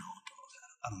I don't know.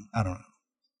 I don't know.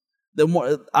 The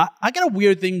more I got a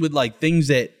weird thing with like things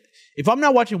that if I'm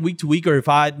not watching week to week or if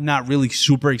I'm not really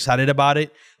super excited about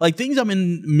it, like things I'm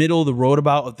in middle of the road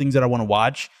about or things that I want to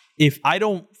watch, if I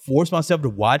don't force myself to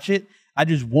watch it, I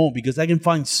just won't because I can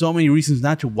find so many reasons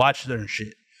not to watch certain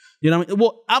shit. You know what I mean?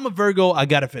 Well, I'm a Virgo. I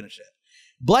got to finish it.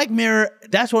 Black Mirror,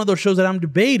 that's one of those shows that I'm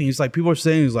debating. It's like people are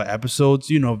saying it's like episodes,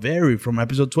 vary from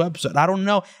episode to episode. I don't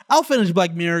know. I'll finish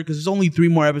Black Mirror because there's only 3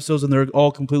 more episodes and they're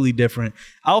all completely different.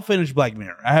 I'll finish Black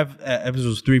Mirror. I have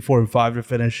episodes 3, 4, and 5 to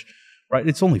finish. Right?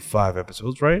 It's only 5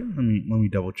 episodes, right? Let me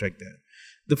double check that.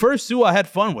 The first 2 I had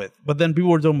fun with, but then people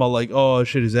were talking about like, oh,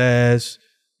 shit is ass.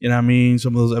 You know what I mean?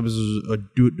 Some of those episodes are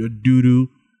doo-doo.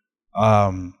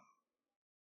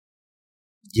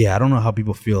 Yeah, I don't know how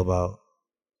people feel about.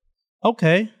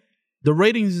 Okay, the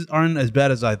ratings aren't as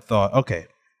bad as I thought. Okay,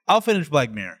 I'll finish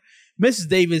Black Mirror. Mrs.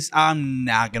 Davis, I'm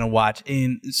not gonna watch,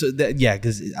 and so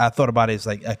because I thought about it. It's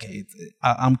like, okay,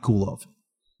 I'm cool off it.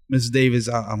 Mrs. Davis,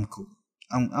 I'm cool.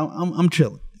 I'm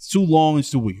chilling. It's too long. It's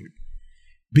too weird.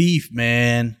 Beef,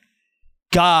 man.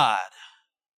 God,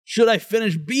 should I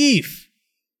finish Beef?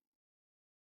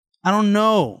 I don't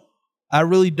know. I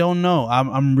really don't know.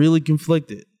 I'm really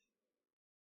conflicted.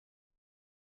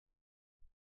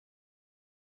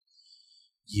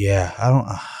 Yeah, I don't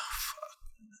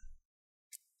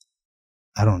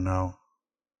know.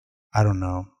 I don't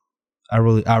know.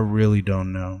 I really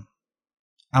don't know.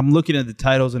 I'm looking at the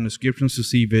titles and descriptions to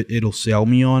see if it'll sell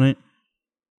me on it.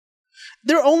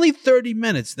 They're only 30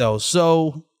 minutes though,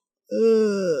 so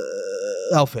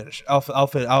I'll finish.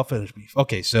 I'll finish Beef.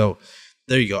 Okay, so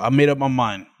there you go. I made up my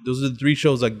mind. Those are the 3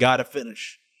 shows I gotta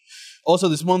finish. Also,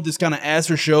 this month is kind of ass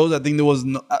for shows. I think there was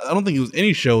I don't think there was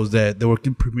any shows that were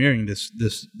premiering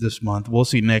this month. We'll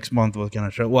see next month what kind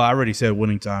of show. Well, I already said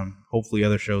Winning Time. Hopefully,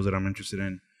 other shows that I'm interested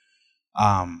in.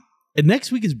 And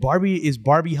next week is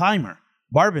Barbenheimer.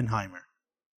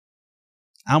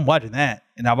 I'm watching that,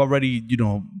 and I've already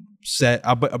set.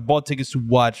 I bought tickets to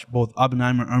watch both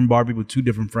Oppenheimer and Barbie with 2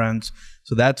 different friends,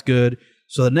 so that's good.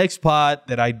 So the next pod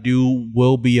that I do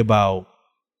will be about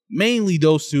mainly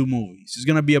those 2 movies. It's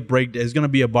gonna be a breakdown. It's gonna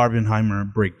be a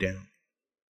Barbenheimer breakdown.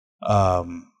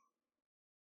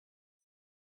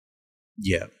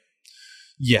 Yeah.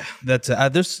 That's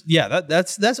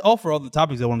that's all for all the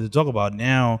topics I wanted to talk about.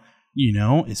 Now,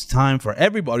 it's time for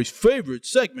everybody's favorite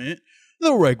segment,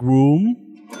 the Rec Room.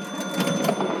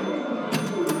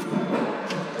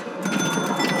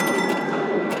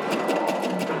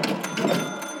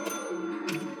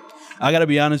 I gotta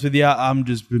be honest with you, I'm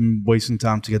just been wasting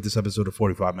time to get this episode to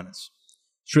 45 minutes.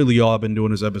 It's really all I've been doing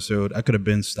this episode. I could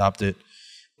have stopped it.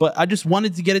 But I just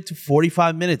wanted to get it to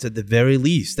 45 minutes at the very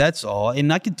least. That's all.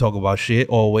 And I can talk about shit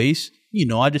always.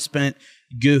 I just spent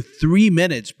a good 3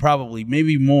 minutes, probably,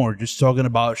 maybe more, just talking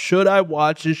about should I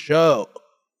watch this show?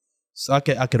 So I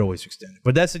could always extend it.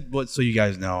 But that's what, so you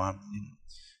guys know, I'm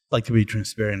like to be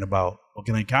transparent about what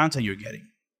kind of content you're getting.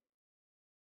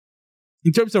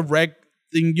 In terms of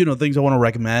things I want to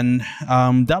recommend.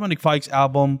 Dominic Fike's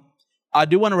album, I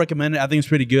do want to recommend it. I think it's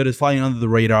pretty good. It's flying under the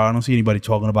radar. I don't see anybody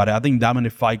talking about it. I think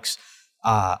Dominic Fike's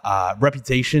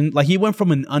reputation, like he went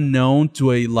from an unknown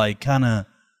to a like kind of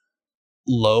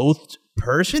loathed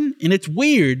person, and it's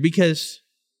weird because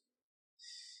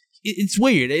it's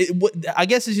weird. I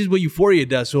guess this is what Euphoria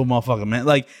does to a motherfucker, man.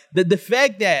 Like the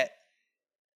fact that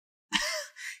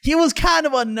he was kind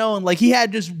of unknown. Like he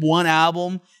had just one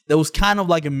album that was kind of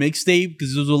like a mixtape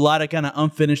because there was a lot of kind of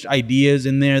unfinished ideas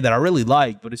in there that I really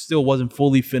liked, but it still wasn't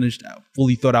fully finished,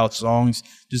 fully thought out songs.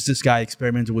 Just this guy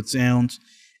experimented with sounds.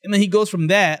 And then he goes from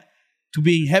that to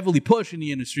being heavily pushed in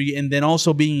the industry and then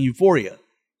also being in Euphoria.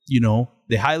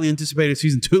 The highly anticipated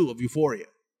season 2 of Euphoria.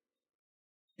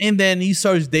 And then he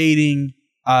starts dating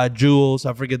Jules.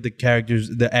 I forget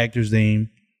the actor's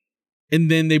name. And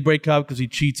then they break up because he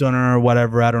cheats on her or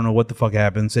whatever. I don't know what the fuck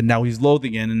happens. And now he's loathed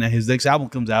again. And then his next album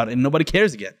comes out and nobody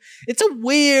cares again. It's a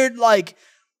weird,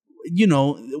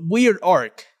 weird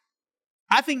arc.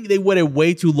 I think they waited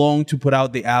way too long to put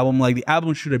out the album. Like the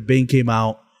album should have came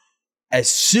out as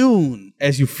soon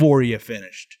as Euphoria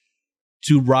finished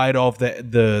to ride off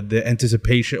the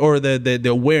anticipation or the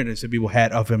awareness that people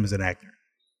had of him as an actor.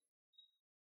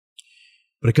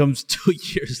 But it comes 2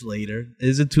 years later.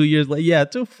 Is it 2 years later? Yeah,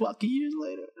 2 fucking years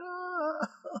later.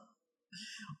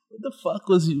 What the fuck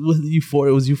was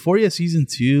Euphoria? Was Euphoria season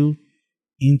 2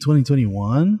 in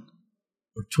 2021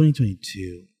 or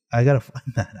 2022? I gotta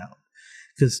find that out.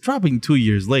 Because dropping 2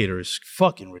 years later is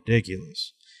fucking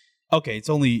ridiculous. Okay, it's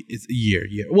a year.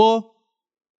 Yeah. Well,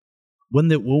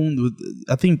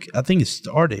 I think it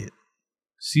started.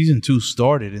 Season 2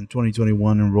 started in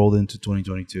 2021 and rolled into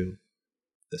 2022.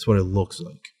 That's what it looks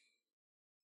like.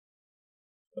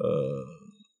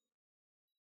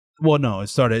 Well, no, it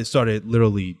started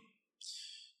literally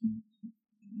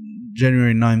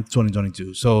January 9th,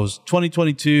 2022. So it was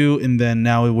 2022, and then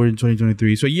now we're in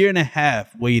 2023. So a year and a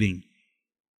half waiting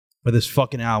for this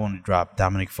fucking album to drop.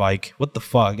 Dominic Fike. What the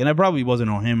fuck? And it probably wasn't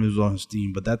on him. It was on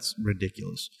Steam, but that's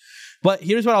ridiculous. But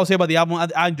here's what I'll say about the album.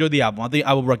 I enjoyed the album. I think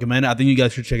I would recommend it. I think you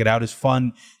guys should check it out. It's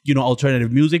fun,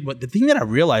 alternative music. But the thing that I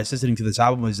realized listening to this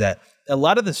album is that a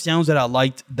lot of the sounds that I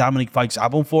liked Dominic Fike's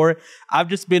album for, I've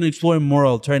just been exploring more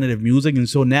alternative music. And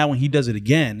so now when he does it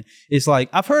again, it's like,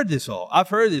 I've heard this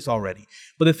already.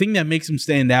 But the thing that makes him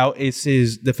stand out is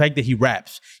the fact that he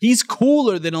raps. He's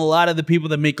cooler than a lot of the people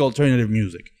that make alternative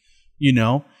music,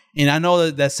 And I know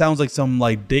that sounds like some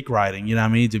like dick riding, you know what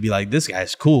I mean? To be like, this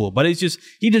guy's cool. But he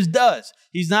just does.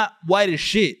 He's not white as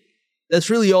shit.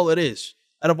 That's really all it is.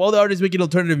 Out of all the artists making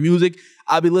alternative music,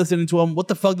 I'll be listening to them. What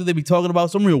the fuck did they be talking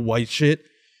about? Some real white shit.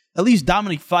 At least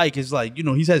Dominic Fike is like,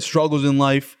 he's had struggles in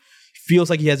life. Feels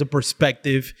like he has a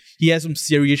perspective. He has some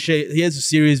serious shit. He has a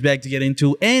serious bag to get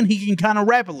into. And he can kind of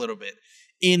rap a little bit.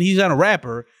 And he's not a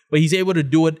rapper, but he's able to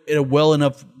do it in a well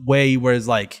enough way where it's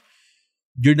like,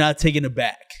 you're not taken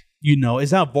aback.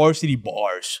 It's not Varsity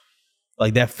Bars.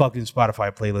 Like that fucking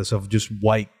Spotify playlist of just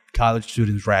white college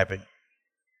students rapping.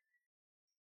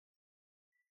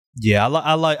 Yeah,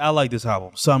 I like this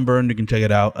album. Sunburn, you can check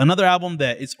it out. Another album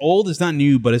that it's old, it's not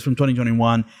new, but it's from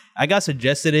 2021. I got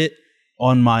suggested it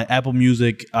on my Apple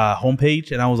Music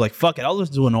homepage, and I was like, fuck it, I'll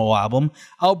listen to an old album.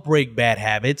 I'll break bad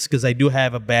habits, because I do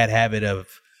have a bad habit of,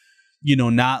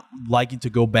 not liking to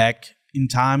go back in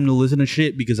time to listen to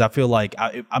shit, because I feel like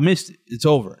I missed it. It's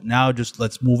over. Now just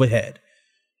let's move ahead.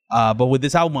 But with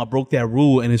this album, I broke that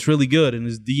rule, and it's really good. And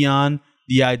it's Dijon,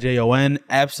 Dijon,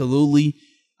 absolutely.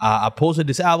 I posted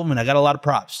this album, and I got a lot of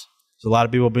props. So a lot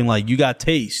of people have been like, you got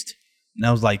taste. And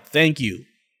I was like, thank you.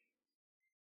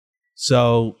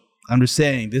 So I'm just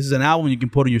saying, this is an album you can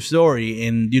put on your story,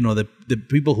 and, the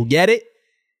people who get it,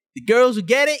 the girls who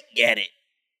get it, get it.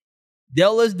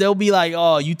 They'll be like,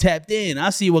 oh, you tapped in. I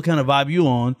see what kind of vibe you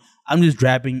on. I'm just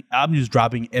dropping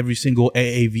every single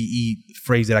AAVE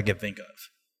phrase that I can think of.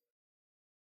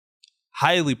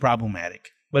 Highly problematic,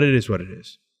 but it is what it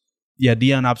is. Yeah,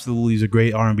 Dion absolutely is a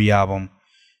great R&B album.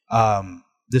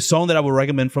 The song that I would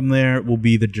recommend from there will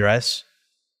be The Dress.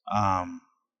 And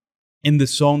the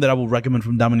song that I would recommend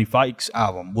from Dominic Fike's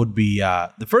album would be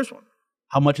the first one,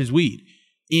 How Much Is Weed?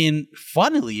 And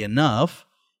funnily enough,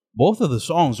 both of the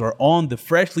songs are on the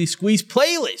Freshly Squeezed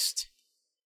playlist.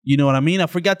 You know what I mean? I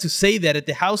forgot to say that at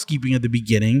the housekeeping at the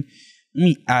beginning.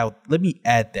 Let me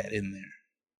add that in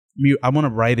there. I want to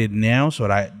write it now so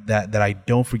that I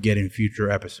don't forget in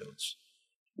future episodes.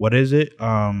 What is it?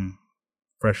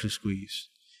 Freshly Squeezed.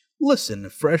 Listen to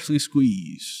Freshly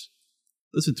Squeezed.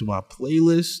 Listen to my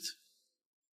playlist.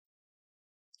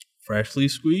 Freshly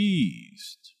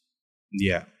Squeezed.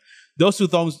 Yeah. Those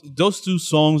two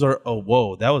songs are, oh,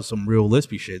 whoa, that was some real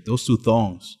lispy shit. Those two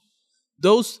songs.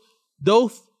 Those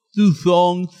two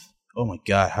songs, oh my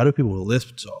God, how do people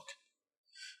lisp talk?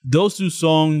 Those two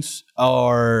songs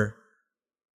are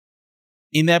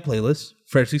in that playlist,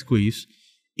 Freshly Squeezed.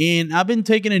 And I've been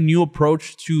taking a new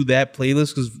approach to that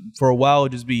playlist, because for a while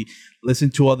it'd just be listen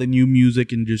to all the new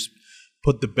music and just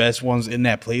put the best ones in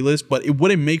that playlist. But it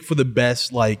wouldn't make for the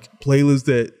best playlist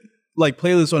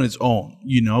on its own.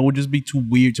 It would just be too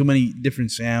weird, too many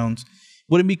different sounds. It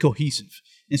wouldn't be cohesive.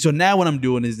 And so now what I'm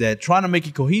doing is that trying to make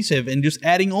it cohesive and just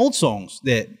adding old songs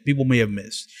that people may have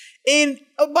missed. And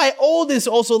by old, it's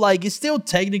also it's still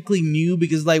technically new,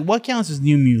 because what counts as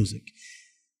new music?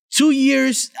 2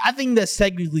 years, I think that's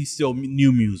technically still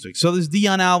new music. So this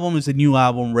Dion album is a new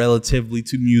album relatively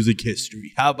to music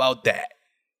history. How about that?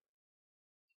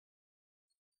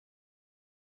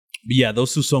 But yeah,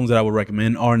 those two songs that I would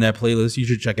recommend are in that playlist. You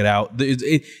should check it out.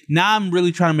 Now I'm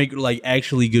really trying to make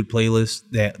actually good playlists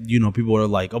that, people are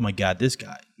like, oh my God, this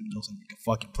guy knows how to make a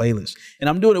fucking playlist. And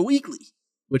I'm doing it weekly,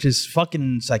 which is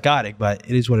fucking psychotic, but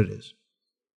it is what it is.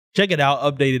 Check it out.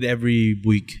 Update it every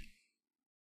week.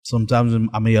 Sometimes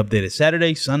I may update it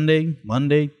Saturday, Sunday,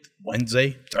 Monday,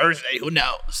 Wednesday, Thursday, who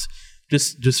knows?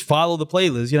 Just follow the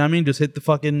playlist, you know what I mean? Just hit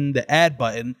the add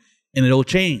button and it'll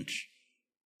change.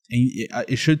 And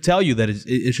it should tell you that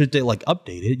it should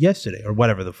update it yesterday or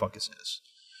whatever the fuck it says.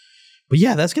 But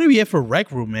yeah, that's going to be it for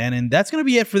Rec Room, man. And that's going to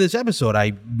be it for this episode.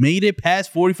 I made it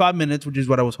past 45 minutes, which is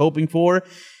what I was hoping for.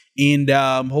 And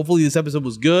hopefully this episode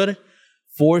was good.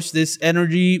 Forced this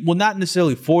energy. Well, not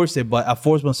necessarily forced it, but I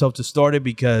forced myself to start it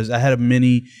because I had a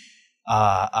mini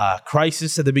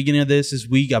crisis at the beginning of this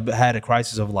week. I had a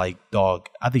crisis of dog,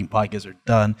 I think podcasts are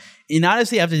done. And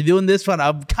honestly, after doing this one,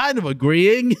 I'm kind of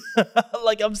agreeing.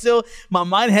 I'm still, my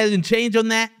mind hasn't changed on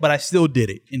that, but I still did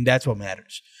it. And that's what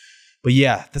matters. But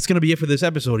yeah, that's going to be it for this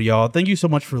episode, y'all. Thank you so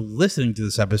much for listening to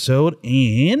this episode.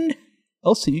 And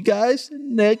I'll see you guys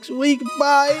next week.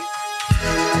 Bye.